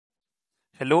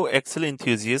Hello Excel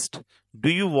enthusiast. Do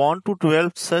you want to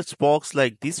develop search box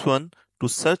like this one to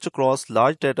search across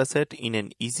large dataset in an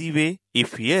easy way?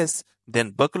 If yes, then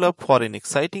buckle up for an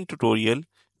exciting tutorial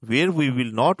where we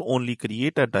will not only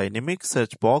create a dynamic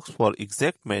search box for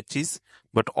exact matches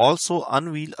but also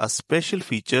unveil a special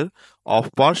feature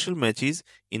of partial matches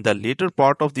in the later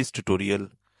part of this tutorial.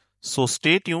 So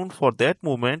stay tuned for that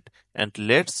moment and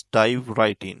let's dive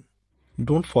right in.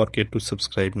 Don't forget to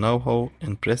subscribe now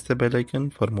and press the bell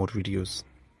icon for more videos.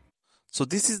 So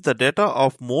this is the data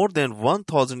of more than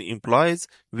 1000 employees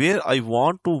where I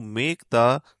want to make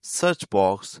the search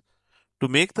box. To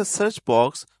make the search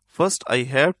box, first I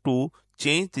have to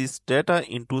change this data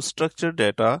into structured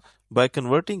data by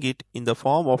converting it in the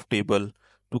form of table.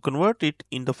 To convert it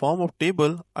in the form of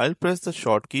table, I'll press the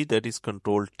short key that is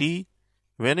Ctrl T.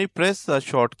 When I press the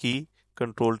short key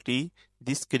Ctrl T,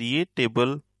 this create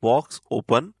table box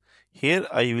open. Here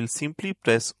I will simply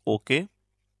press OK.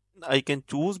 I can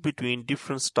choose between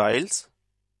different styles.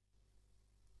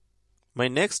 My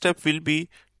next step will be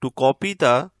to copy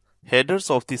the headers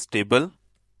of this table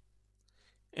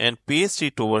and paste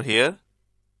it over here.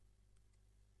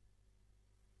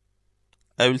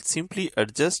 I will simply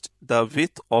adjust the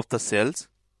width of the cells.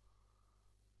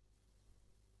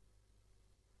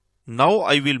 Now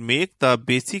I will make the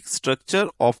basic structure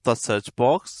of the search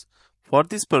box. For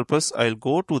this purpose, I will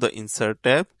go to the Insert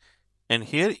tab and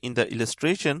here in the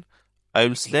illustration, I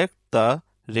will select the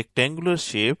rectangular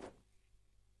shape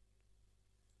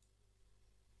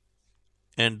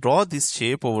and draw this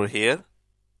shape over here.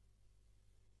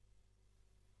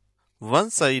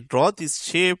 Once I draw this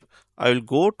shape, I will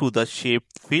go to the shape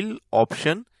fill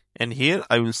option and here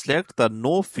I will select the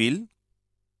no fill.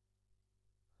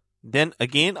 Then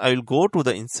again I will go to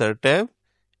the insert tab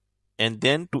and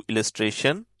then to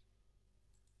illustration.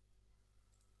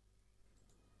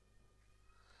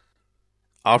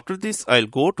 After this I'll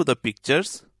go to the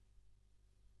pictures.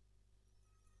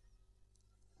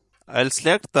 I'll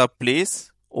select the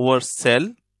place over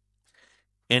cell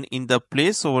and in the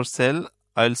place over cell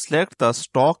I'll select the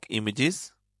stock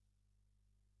images.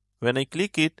 When I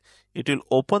click it, it will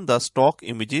open the stock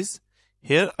images.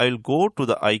 Here I will go to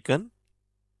the icon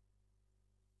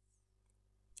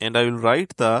and I will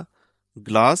write the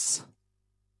glass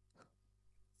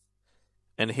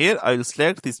and here I will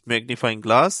select this magnifying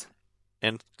glass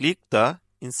and click the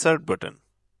insert button.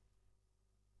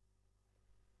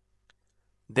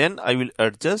 Then I will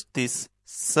adjust this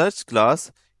search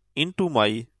glass into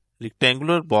my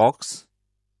rectangular box.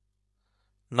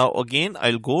 Now again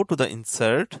I will go to the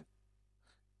insert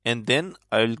and then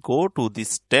I will go to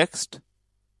this text.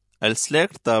 I'll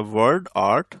select the word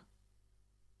art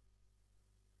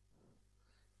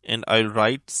and I'll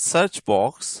write search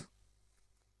box.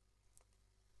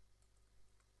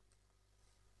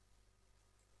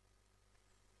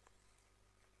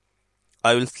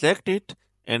 I will select it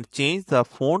and change the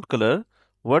font color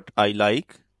what I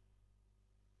like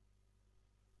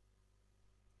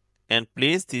and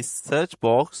place this search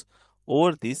box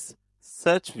over this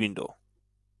search window.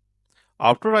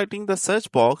 After writing the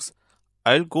search box,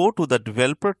 I'll go to the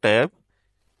developer tab.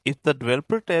 If the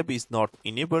developer tab is not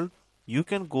enabled, you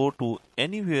can go to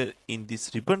anywhere in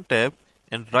this ribbon tab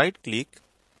and right click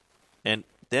and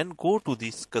then go to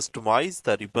this customize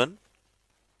the ribbon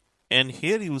and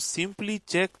here you simply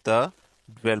check the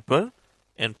developer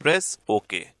and press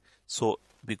OK. So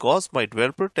because my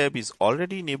developer tab is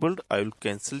already enabled, I will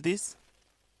cancel this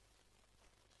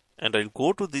and I'll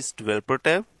go to this developer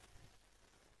tab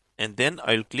and then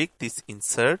I'll click this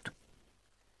insert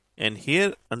and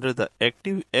here under the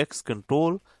ActiveX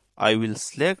control I will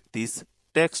select this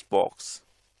text box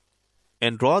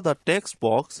and draw the text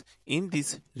box in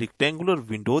this rectangular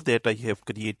window that I have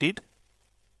created.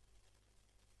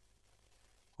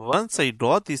 Once I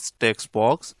draw this text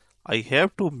box, I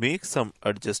have to make some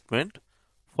adjustment.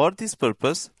 For this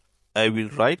purpose, I will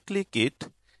right click it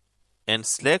and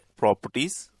select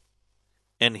properties.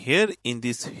 And here in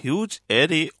this huge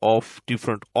array of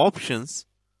different options,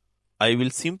 I will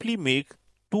simply make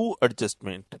two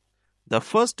adjustments. The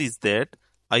first is that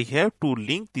I have to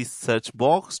link this search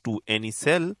box to any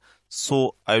cell.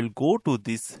 So I will go to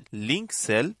this link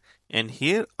cell and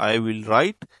here I will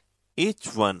write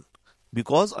H1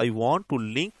 because I want to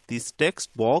link this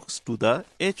text box to the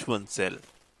H1 cell.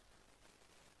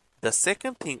 The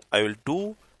second thing I will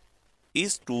do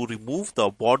is to remove the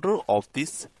border of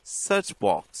this search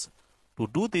box. To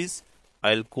do this,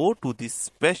 I'll go to this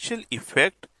special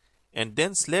effect and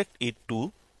then select it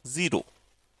to 0.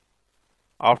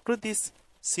 After this,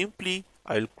 simply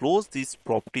I'll close this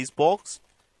properties box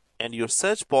and your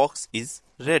search box is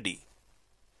ready.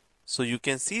 So you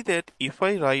can see that if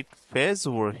I write phase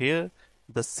over here,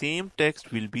 the same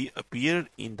text will be appeared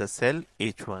in the cell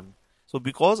H1. So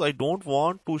because I don't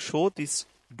want to show this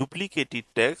duplicated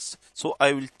text, so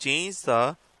I will change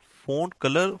the font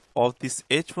color of this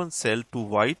H1 cell to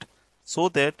white so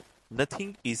that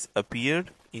nothing is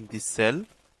appeared in this cell.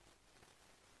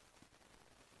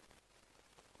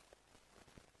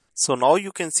 So now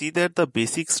you can see that the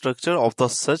basic structure of the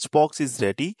search box is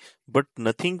ready, but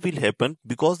nothing will happen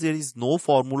because there is no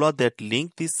formula that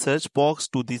link this search box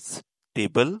to this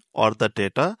table or the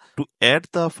data. To add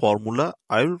the formula,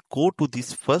 I will go to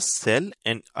this first cell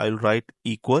and I will write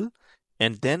equal,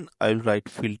 and then I will write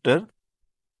filter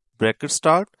bracket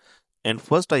start, and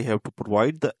first I have to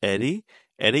provide the array.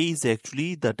 Array is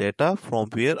actually the data from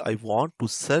where I want to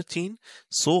search in,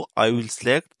 so I will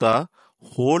select the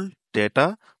whole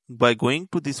data by going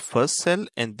to this first cell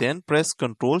and then press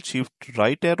Ctrl Shift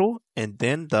right arrow and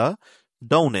then the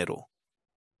down arrow.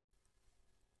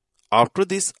 After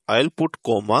this I'll put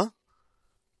comma.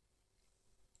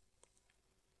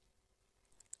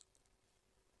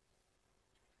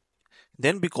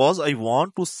 Then because I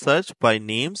want to search by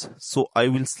names, so I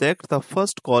will select the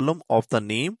first column of the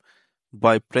name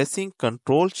by pressing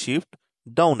Ctrl Shift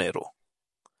down arrow.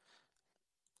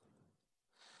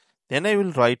 Then I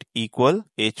will write equal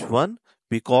H1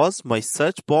 because my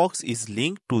search box is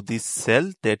linked to this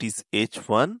cell, that is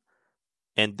H1,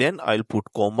 and then I'll put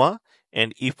comma,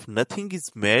 and if nothing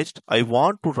is matched, I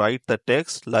want to write the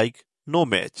text like no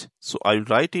match. So I'll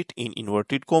write it in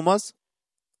inverted commas,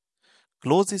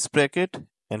 close this bracket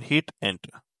and hit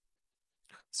enter.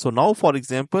 So now for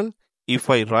example, if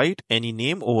I write any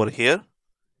name over here,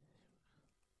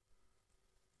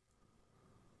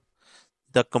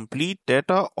 the complete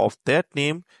data of that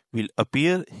name will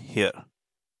appear here.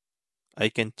 I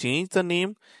can change the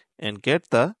name and get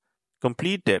the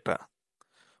complete data.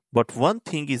 But one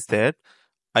thing is that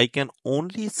I can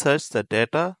only search the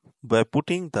data by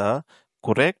putting the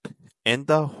correct and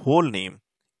the whole name.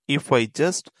 If I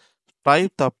just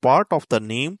type the part of the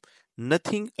name,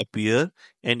 nothing appears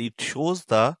and it shows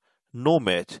the no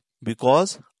match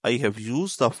because I have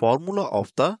used the formula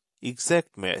of the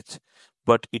exact match.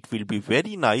 But it will be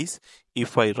very nice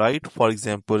if I write, for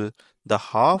example, the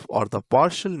half or the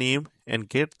partial name and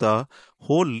get the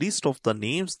whole list of the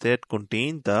names that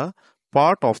contain the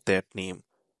part of that name.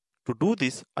 To do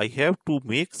this, I have to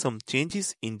make some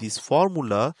changes in this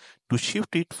formula to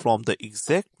shift it from the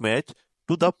exact match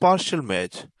to the partial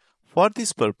match. For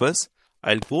this purpose,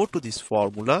 I'll go to this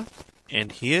formula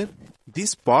and here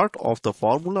this part of the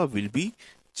formula will be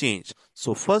changed.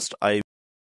 So first I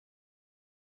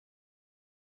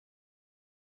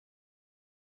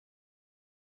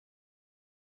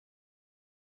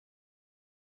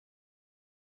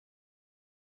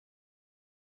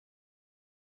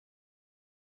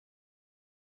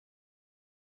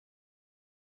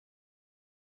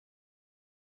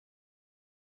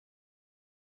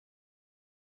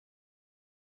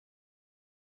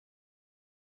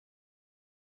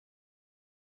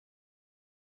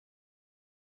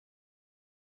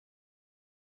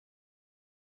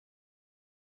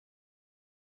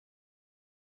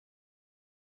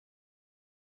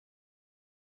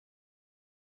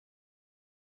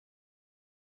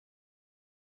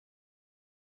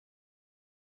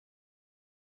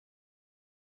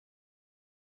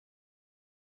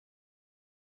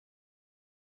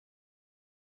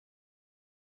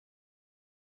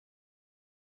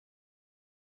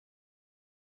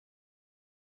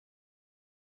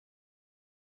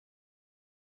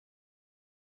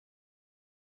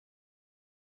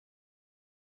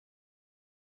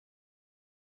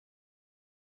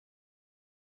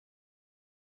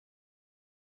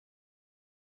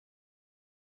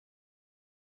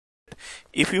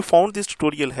If you found this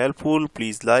tutorial helpful,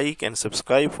 please like and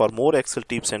subscribe for more Excel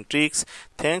tips and tricks.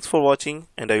 Thanks for watching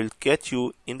and I will catch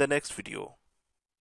you in the next video.